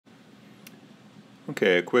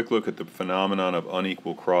Okay, a quick look at the phenomenon of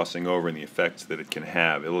unequal crossing over and the effects that it can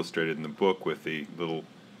have, illustrated in the book with the little,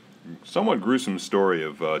 somewhat gruesome story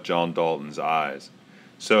of John Dalton's eyes.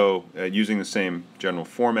 So, using the same general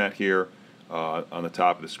format here, on the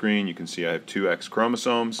top of the screen, you can see I have two X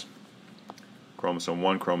chromosomes, chromosome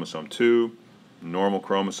 1, chromosome 2, normal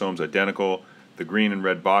chromosomes identical. The green and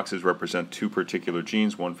red boxes represent two particular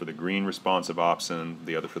genes, one for the green responsive opsin,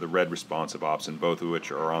 the other for the red responsive opsin, both of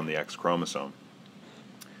which are on the X chromosome.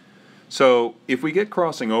 So if we get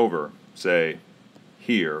crossing over, say,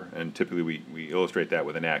 here, and typically we illustrate that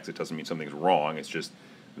with an X, it doesn't mean something's wrong, it's just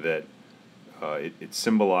that it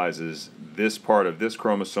symbolizes this part of this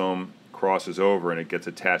chromosome crosses over and it gets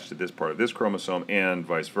attached to this part of this chromosome and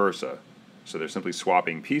vice versa. So they're simply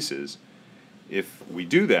swapping pieces. If we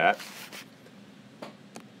do that,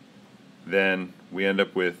 then we end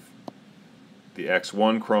up with the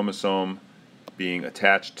X1 chromosome being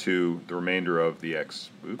attached to the remainder of the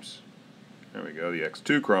the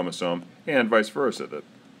X2 chromosome, and vice versa.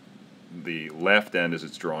 The left end, as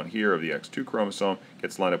it's drawn here, of the X2 chromosome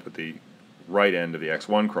gets lined up with the right end of the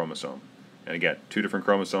X1 chromosome. And again, two different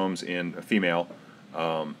chromosomes in a female,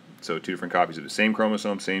 so two different copies of the same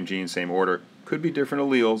chromosome, same gene, same order. Could be different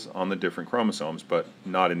alleles on the different chromosomes, but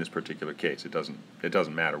not in this particular case. It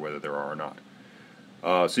doesn't matter whether there are or not.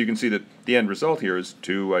 So you can see that the end result here is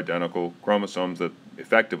two identical chromosomes that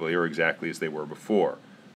effectively are exactly as they were before,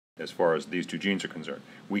 as far as these two genes are concerned.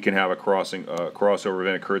 We can have a crossover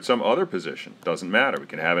event occur at some other position. Doesn't matter. We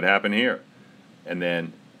can have it happen here. And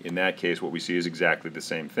then, in that case, what we see is exactly the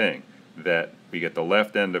same thing, that we get the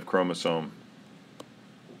left end of chromosome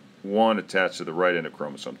 1 attached to the right end of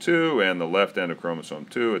chromosome 2, and the left end of chromosome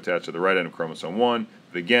 2 attached to the right end of chromosome 1.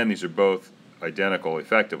 But again, these are both identical,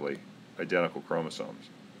 effectively identical chromosomes.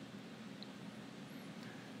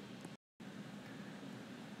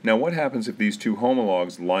 Now, what happens if these two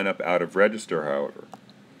homologs line up out of register, however?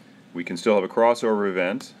 We can still have a crossover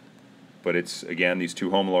event, but it's, again, these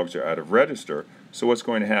two homologs are out of register. So what's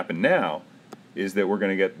going to happen now is that we're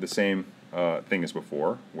going to get the same thing as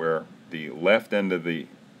before, where the left end of the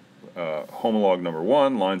homolog number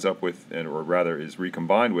 1 lines up with, or rather is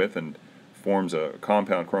recombined with, and forms a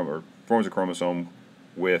chromosome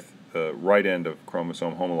with the right end of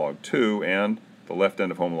chromosome homolog 2, and the left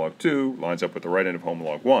end of homolog 2 lines up with the right end of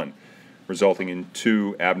homolog 1, resulting in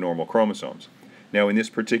two abnormal chromosomes. Now, in this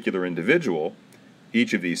particular individual,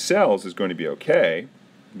 each of these cells is going to be okay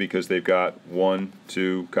because they've got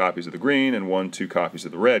 1-2 copies of the green and 1-2 copies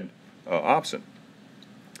of the red opsin.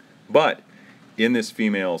 But in this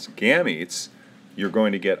female's gametes, you're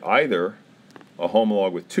going to get either a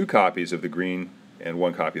homolog with 2 copies of the green and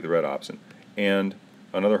 1 copy of the red opsin, and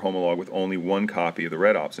another homolog with only 1 copy of the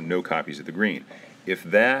red opsin, no copies of the green. If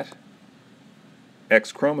that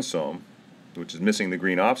X chromosome, which is missing the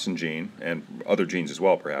green opsin gene, and other genes as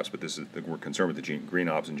well perhaps, but we're concerned with the green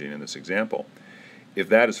opsin gene in this example, if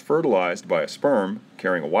that is fertilized by a sperm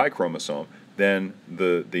carrying a Y chromosome, then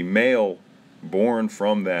the male born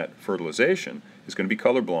from that fertilization is going to be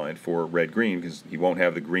colorblind for red-green because he won't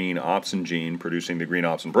have the green opsin gene producing the green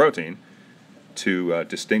opsin protein to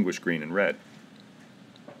distinguish green and red.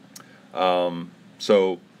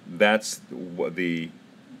 So that's the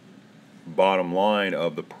bottom line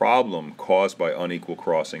of the problem caused by unequal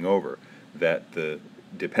crossing over, that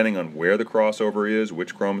depending on where the crossover is,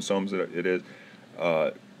 which chromosomes it is,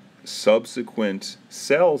 subsequent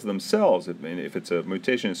cells themselves, if it's a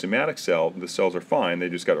mutation in a somatic cell, the cells are fine, they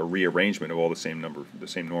just got a rearrangement of all the same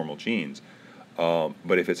normal genes.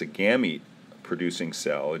 But if it's a gamete producing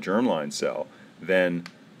cell, a germline cell, then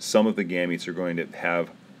some of the gametes are going to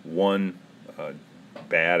have one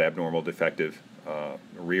bad, abnormal, defective,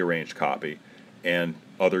 rearranged copy, and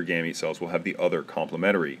other gamete cells will have the other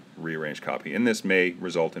complementary rearranged copy, and this may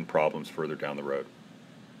result in problems further down the road.